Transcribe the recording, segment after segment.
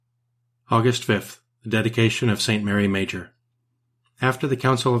August 5th, the dedication of St. Mary Major. After the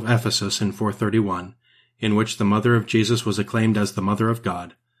Council of Ephesus in 431, in which the mother of Jesus was acclaimed as the Mother of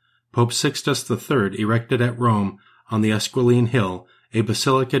God, Pope Sixtus III erected at Rome on the Esquiline Hill a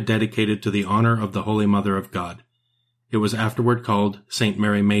basilica dedicated to the honor of the Holy Mother of God. It was afterward called St.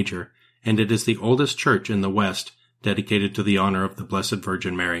 Mary Major, and it is the oldest church in the West dedicated to the honor of the Blessed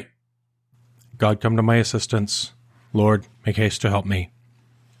Virgin Mary. God, come to my assistance. Lord, make haste to help me.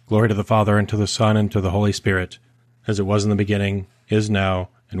 Glory to the Father, and to the Son, and to the Holy Spirit, as it was in the beginning, is now,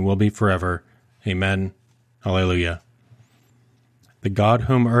 and will be forever. Amen. Alleluia. The God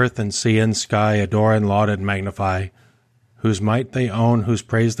whom earth and sea and sky adore and laud and magnify, whose might they own, whose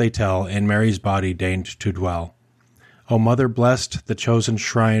praise they tell, in Mary's body deigned to dwell. O Mother blessed, the chosen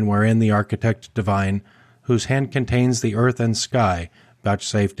shrine wherein the Architect divine, whose hand contains the earth and sky,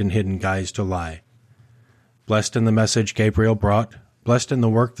 vouchsafed in hidden guise to lie. Blessed in the message Gabriel brought, blessed in the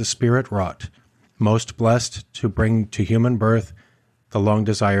work the Spirit wrought, most blessed to bring to human birth the long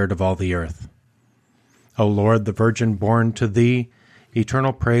desired of all the earth. O Lord, the Virgin born to Thee,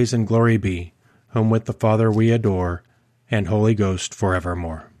 eternal praise and glory be, whom with the Father we adore, and Holy Ghost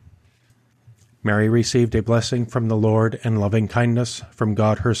forevermore. Mary received a blessing from the Lord and loving kindness from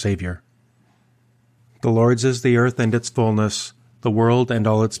God her Savior. The Lord's is the earth and its fullness, the world and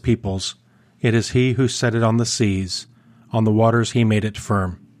all its peoples. It is He who set it on the seas, on the waters He made it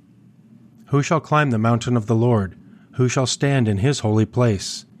firm. Who shall climb the mountain of the Lord? Who shall stand in His holy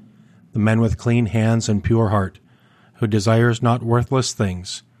place? The man with clean hands and pure heart, who desires not worthless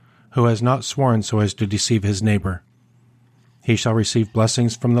things, who has not sworn so as to deceive his neighbor. He shall receive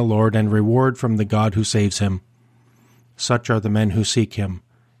blessings from the Lord and reward from the God who saves him. Such are the men who seek Him,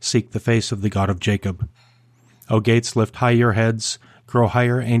 seek the face of the God of Jacob. O gates, lift high your heads, grow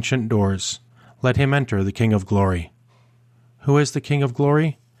higher ancient doors. Let Him enter, the King of glory. Who is the King of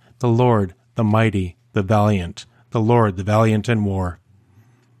glory? The Lord, the mighty, the valiant, the Lord, the valiant in war.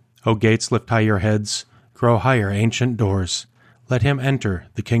 O gates, lift high your heads, grow higher ancient doors. Let Him enter,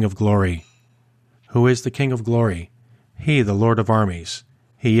 the King of glory. Who is the King of glory? He, the Lord of armies.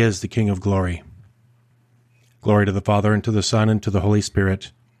 He is the King of glory. Glory to the Father, and to the Son, and to the Holy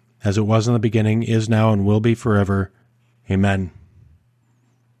Spirit, as it was in the beginning, is now, and will be forever. Amen.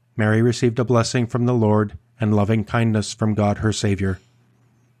 Mary received a blessing from the Lord, and loving kindness from God her Savior.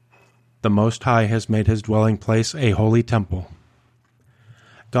 The Most High has made His dwelling place a holy temple.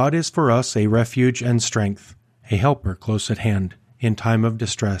 God is for us a refuge and strength, a helper close at hand, in time of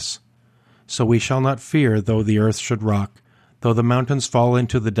distress. So we shall not fear, though the earth should rock, though the mountains fall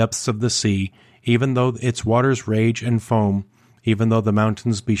into the depths of the sea, even though its waters rage and foam, even though the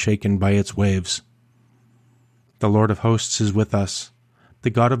mountains be shaken by its waves. The Lord of hosts is with us. The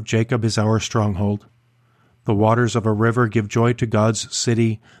God of Jacob is our stronghold. The waters of a river give joy to God's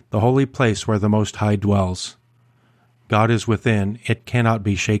city, the holy place where the Most High dwells. God is within, it cannot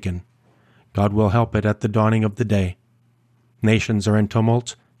be shaken. God will help it at the dawning of the day. Nations are in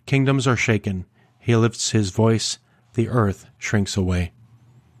tumult, kingdoms are shaken. He lifts His voice, the earth shrinks away.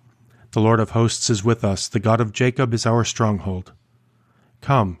 The Lord of hosts is with us, the God of Jacob is our stronghold.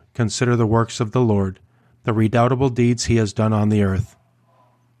 Come, consider the works of the Lord, the redoubtable deeds He has done on the earth.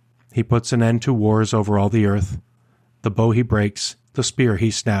 He puts an end to wars over all the earth. The bow He breaks, the spear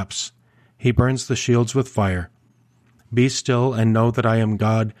He snaps. He burns the shields with fire. Be still and know that I am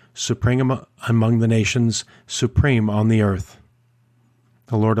God, supreme among the nations, supreme on the earth.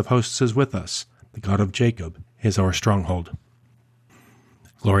 The Lord of hosts is with us. The God of Jacob is our stronghold.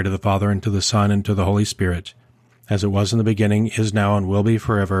 Glory to the Father, and to the Son, and to the Holy Spirit, as it was in the beginning, is now, and will be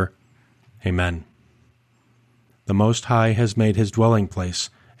forever. Amen. The Most High has made His dwelling place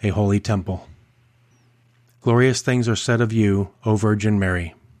a holy temple. Glorious things are said of you, O Virgin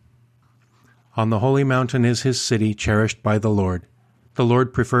Mary. On the holy mountain is His city, cherished by the Lord. The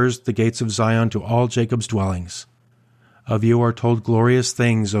Lord prefers the gates of Zion to all Jacob's dwellings. Of you are told glorious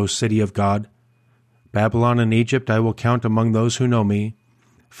things, O city of God. Babylon and Egypt I will count among those who know me.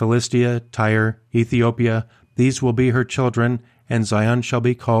 Philistia, Tyre, Ethiopia, these will be her children, and Zion shall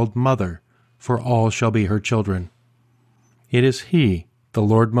be called Mother, for all shall be her children. It is He, the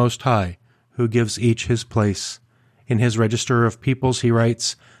Lord Most High, who gives each his place. In His register of peoples He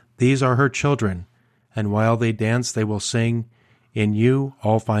writes, These are her children, and while they dance they will sing, In you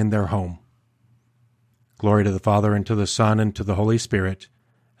all find their home. Glory to the Father, and to the Son, and to the Holy Spirit,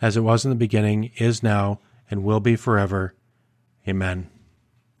 as it was in the beginning, is now, and will be forever. Amen.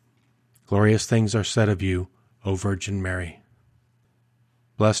 Glorious things are said of you, O Virgin Mary.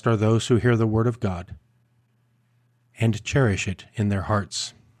 Blessed are those who hear the word of God and cherish it in their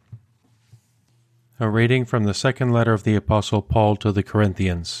hearts. A reading from the second letter of the Apostle Paul to the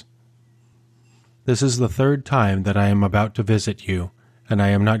Corinthians. This is the third time that I am about to visit you, and I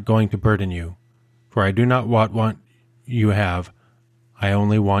am not going to burden you, for I do not want what you have, I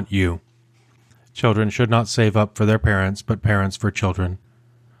only want you. Children should not save up for their parents, but parents for children.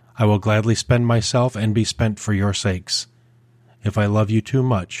 I will gladly spend myself and be spent for your sakes. If I love you too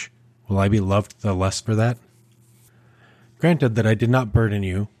much, will I be loved the less for that? Granted that I did not burden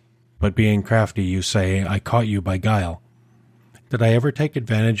you, but being crafty, you say, I caught you by guile. Did I ever take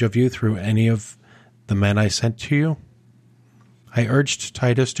advantage of you through any of the men I sent to you? I urged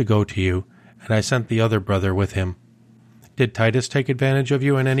Titus to go to you, and I sent the other brother with him. Did Titus take advantage of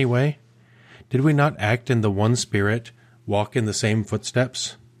you in any way? Did we not act in the one spirit, walk in the same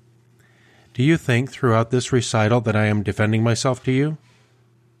footsteps? Do you think throughout this recital that I am defending myself to you?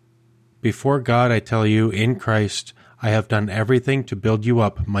 Before God I tell you, in Christ, I have done everything to build you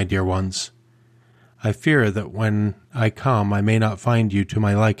up, my dear ones. I fear that when I come I may not find you to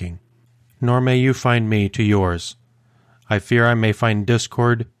my liking, nor may you find me to yours. I fear I may find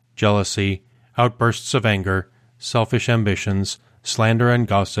discord, jealousy, outbursts of anger, selfish ambitions, slander and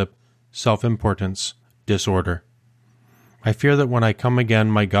gossip, self-importance, disorder. I fear that when I come again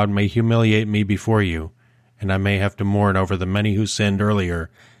my God may humiliate me before you, and I may have to mourn over the many who sinned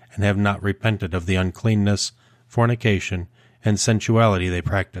earlier and have not repented of the uncleanness, fornication, and sensuality they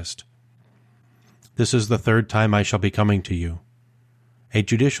practiced. This is the third time I shall be coming to you. A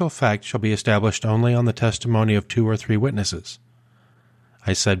judicial fact shall be established only on the testimony of 2 or 3 witnesses.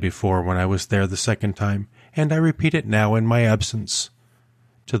 I said before when I was there the second time, and I repeat it now in my absence,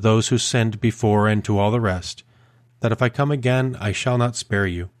 to those who sinned before and to all the rest, that if I come again I shall not spare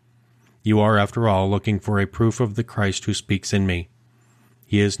you. You are, after all, looking for a proof of the Christ who speaks in me.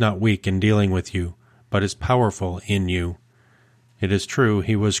 He is not weak in dealing with you, but is powerful in you. It is true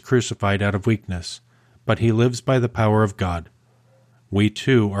he was crucified out of weakness, but he lives by the power of God. We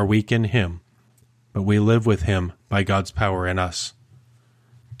too are weak in him, but we live with him by God's power in us.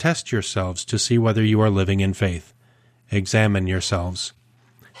 Test yourselves to see whether you are living in faith. Examine yourselves.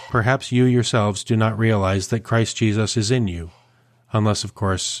 Perhaps you yourselves do not realize that Christ Jesus is in you, unless, of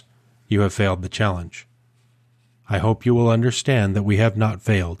course, you have failed the challenge. I hope you will understand that we have not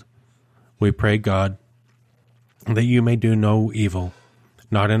failed. We pray God that you may do no evil,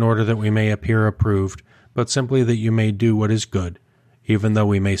 not in order that we may appear approved, but simply that you may do what is good, even though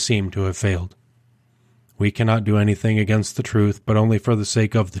we may seem to have failed. We cannot do anything against the truth, but only for the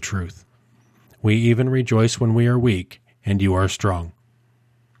sake of the truth. We even rejoice when we are weak, and you are strong.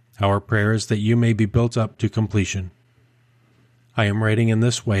 Our prayer is that you may be built up to completion. I am writing in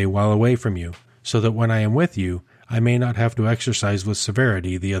this way while away from you, so that when I am with you, I may not have to exercise with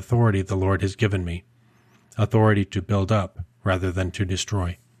severity the authority the Lord has given me, authority to build up rather than to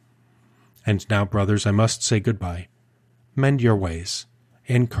destroy. And now, brothers, I must say goodbye. Mend your ways,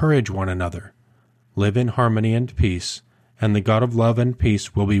 encourage one another, live in harmony and peace, and the God of love and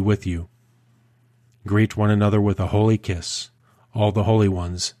peace will be with you. Greet one another with a holy kiss. All the holy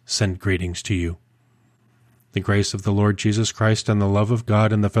ones send greetings to you. The grace of the Lord Jesus Christ and the love of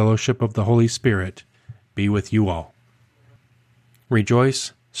God and the fellowship of the Holy Spirit be with you all.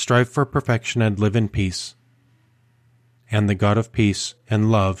 Rejoice, strive for perfection, and live in peace. And the God of peace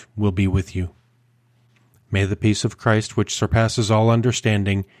and love will be with you. May the peace of Christ, which surpasses all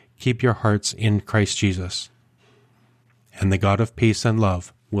understanding, keep your hearts in Christ Jesus. And the God of peace and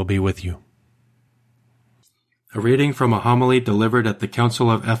love will be with you. A reading from a homily delivered at the Council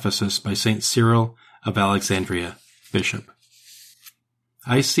of Ephesus by St Cyril of Alexandria, Bishop.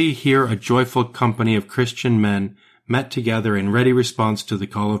 I see here a joyful company of Christian men met together in ready response to the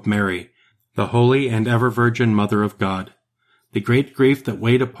call of Mary, the holy and ever-Virgin Mother of God. The great grief that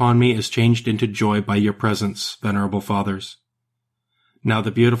weighed upon me is changed into joy by your presence, venerable fathers. Now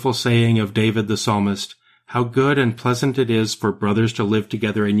the beautiful saying of David the psalmist, how good and pleasant it is for brothers to live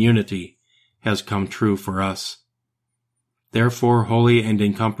together in unity, has come true for us. Therefore, holy and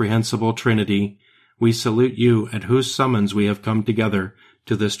incomprehensible Trinity, we salute you, at whose summons we have come together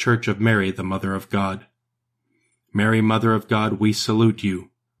to this Church of Mary, the Mother of God. Mary, Mother of God, we salute you.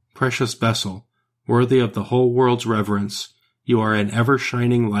 Precious vessel, worthy of the whole world's reverence, you are an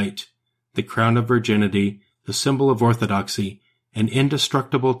ever-shining light, the crown of virginity, the symbol of orthodoxy, an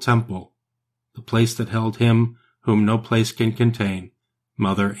indestructible temple, the place that held him whom no place can contain,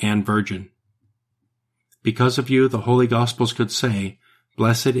 Mother and Virgin. Because of you, the Holy Gospels could say,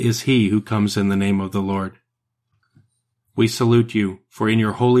 Blessed is he who comes in the name of the Lord. We salute you, for in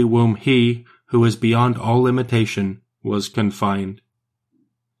your holy womb he, who is beyond all limitation, was confined.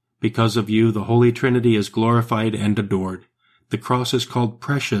 Because of you, the Holy Trinity is glorified and adored. The cross is called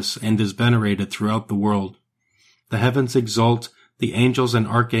precious and is venerated throughout the world. The heavens exult, the angels and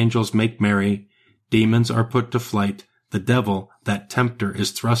archangels make merry, Demons are put to flight. The devil, that tempter,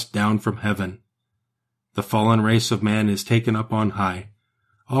 is thrust down from heaven. The fallen race of man is taken up on high.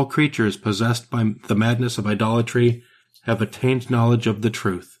 All creatures possessed by the madness of idolatry have attained knowledge of the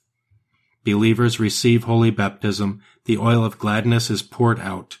truth. Believers receive holy baptism. The oil of gladness is poured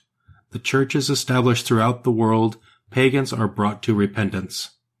out. The church is established throughout the world. Pagans are brought to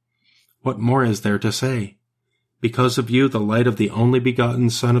repentance. What more is there to say? Because of you, the light of the only begotten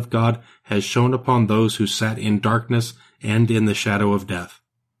Son of God has shone upon those who sat in darkness and in the shadow of death.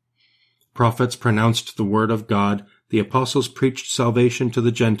 Prophets pronounced the word of God. The apostles preached salvation to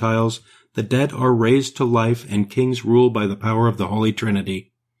the Gentiles. The dead are raised to life, and kings rule by the power of the Holy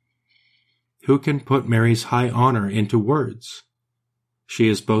Trinity. Who can put Mary's high honor into words? She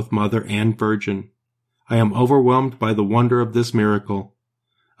is both mother and virgin. I am overwhelmed by the wonder of this miracle.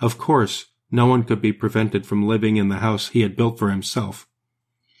 Of course, no one could be prevented from living in the house he had built for himself.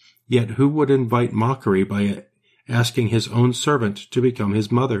 Yet who would invite mockery by asking his own servant to become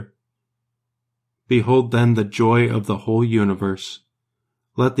his mother? Behold then the joy of the whole universe.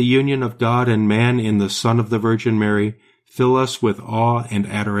 Let the union of God and man in the Son of the Virgin Mary fill us with awe and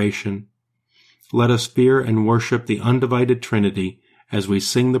adoration. Let us fear and worship the undivided Trinity as we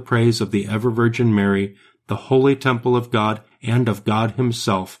sing the praise of the ever-Virgin Mary, the holy temple of God and of God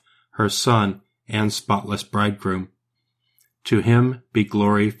himself, her Son and spotless bridegroom. To him be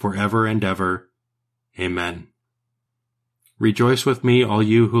glory forever and ever. Amen. Rejoice with me, all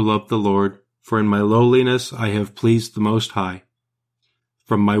you who love the Lord, for in my lowliness I have pleased the Most High.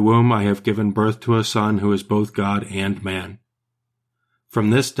 From my womb I have given birth to a Son who is both God and man.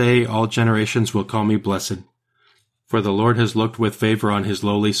 From this day all generations will call me blessed, for the Lord has looked with favor on his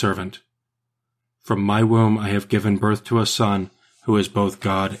lowly servant. From my womb I have given birth to a Son who is both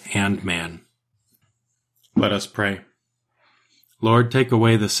God and man. Let us pray. Lord, take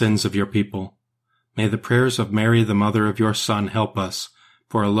away the sins of your people. May the prayers of Mary, the mother of your Son, help us,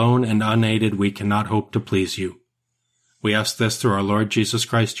 for alone and unaided we cannot hope to please you. We ask this through our Lord Jesus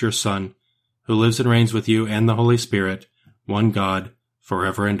Christ, your Son, who lives and reigns with you and the Holy Spirit, one God,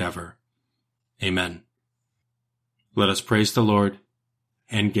 forever and ever. Amen. Let us praise the Lord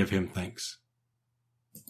and give him thanks.